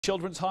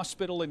Children's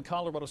Hospital in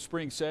Colorado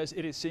Springs says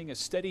it is seeing a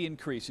steady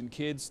increase in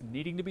kids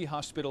needing to be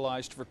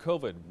hospitalized for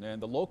COVID, and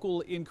the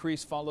local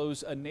increase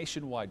follows a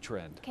nationwide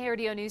trend.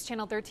 KRDO News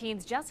Channel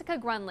 13's Jessica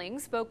Grunling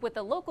spoke with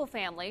a local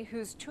family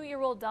whose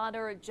 2-year-old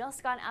daughter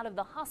just got out of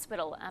the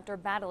hospital after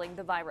battling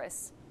the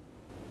virus.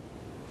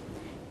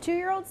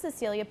 2-year-old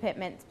Cecilia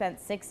Pittman spent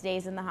 6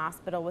 days in the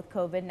hospital with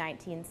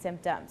COVID-19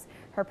 symptoms.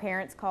 Her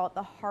parents call it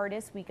the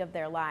hardest week of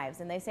their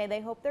lives, and they say they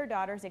hope their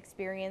daughter's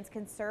experience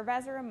can serve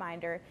as a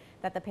reminder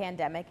that the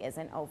pandemic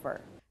isn't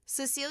over.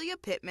 Cecilia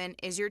Pittman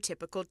is your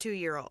typical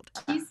 2-year-old.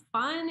 She's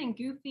fun and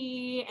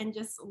goofy and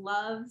just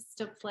loves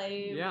to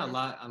play. Yeah, a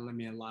lot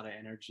of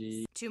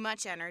energy. Too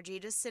much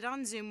energy to sit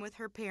on Zoom with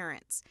her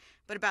parents.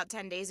 But about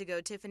 10 days ago,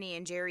 Tiffany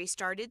and Jerry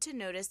started to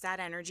notice that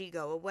energy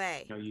go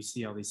away. You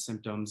see all these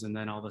symptoms and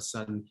then all of a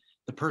sudden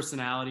the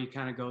personality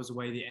kind of goes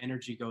away, the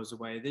energy goes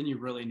away. Then you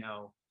really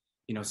know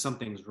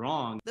something's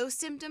wrong. Those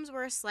symptoms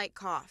were a slight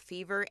cough,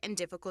 fever, and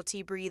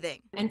difficulty breathing.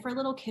 And for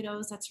little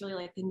kiddos, that's really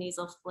like the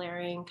nasal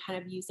flaring, kind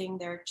of using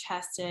their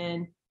chest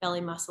and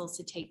belly muscles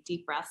to take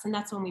deep breaths. And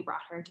that's when we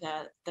brought her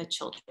to the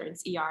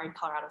Children's ER in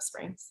Colorado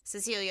Springs.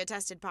 Cecilia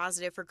tested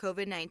positive for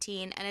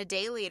COVID-19, and a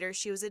day later,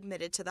 she was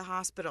admitted to the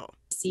hospital.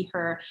 See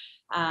her,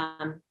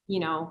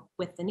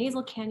 with the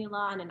nasal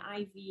cannula and an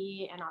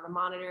IV and on the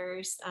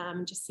monitors,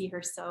 just see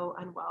her so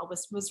unwell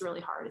was really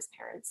hard as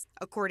parents.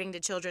 According to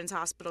Children's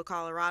Hospital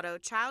Colorado,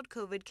 child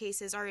COVID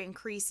cases are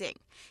increasing.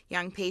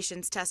 Young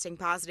patients testing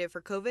positive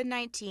for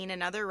COVID-19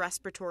 and other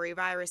respiratory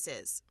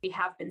viruses. We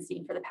have been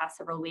seeing for the past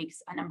several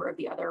weeks a number of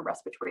the other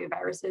respiratory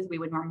viruses we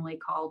would normally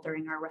call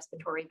during our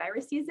respiratory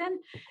virus season,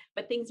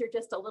 but things are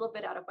just a little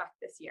bit out of whack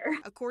this year.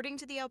 According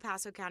to the El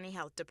Paso County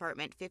Health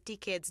Department, 50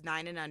 kids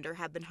 9 and under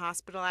have been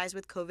hospitalized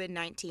with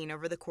COVID-19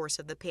 over the course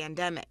of the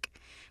pandemic,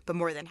 but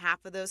more than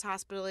half of those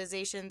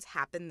hospitalizations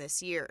happened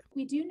this year.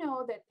 We do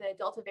know that the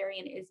Delta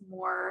variant is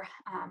more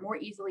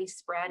easily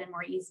spread and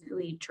more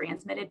easily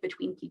transmitted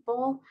between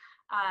people.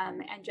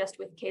 And just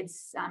with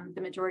kids,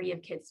 the majority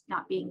of kids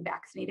not being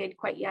vaccinated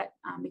quite yet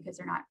because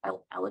they're not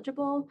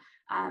eligible,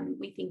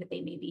 we think that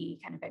they may be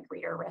kind of at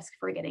greater risk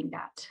for getting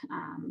that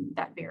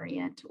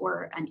variant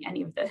or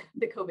any of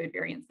the COVID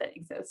variants that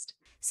exist.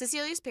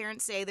 Cecilia's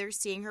parents say they're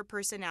seeing her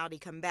personality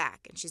come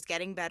back, and she's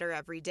getting better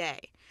every day.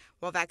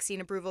 While vaccine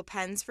approval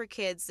pens for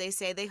kids, they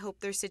say they hope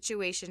their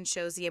situation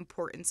shows the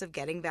importance of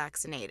getting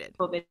vaccinated.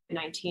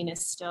 COVID-19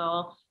 is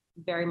still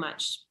very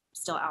much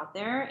still out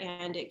there,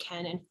 and it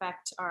can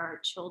infect our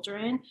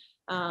children,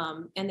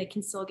 and they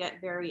can still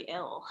get very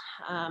ill.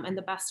 And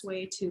the best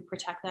way to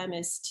protect them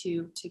is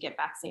to get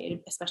vaccinated,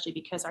 especially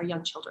because our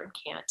young children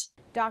can't.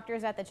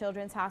 Doctors at the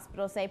Children's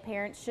Hospital say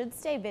parents should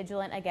stay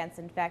vigilant against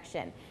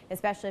infection,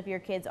 especially if your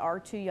kids are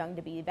too young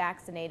to be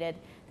vaccinated.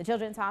 The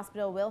Children's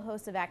Hospital will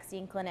host a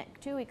vaccine clinic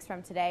 2 weeks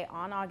from today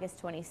on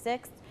August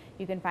 26th.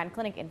 You can find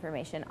clinic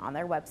information on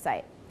their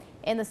website.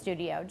 In the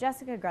studio,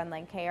 Jessica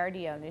Grunling,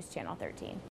 KRDO News Channel 13.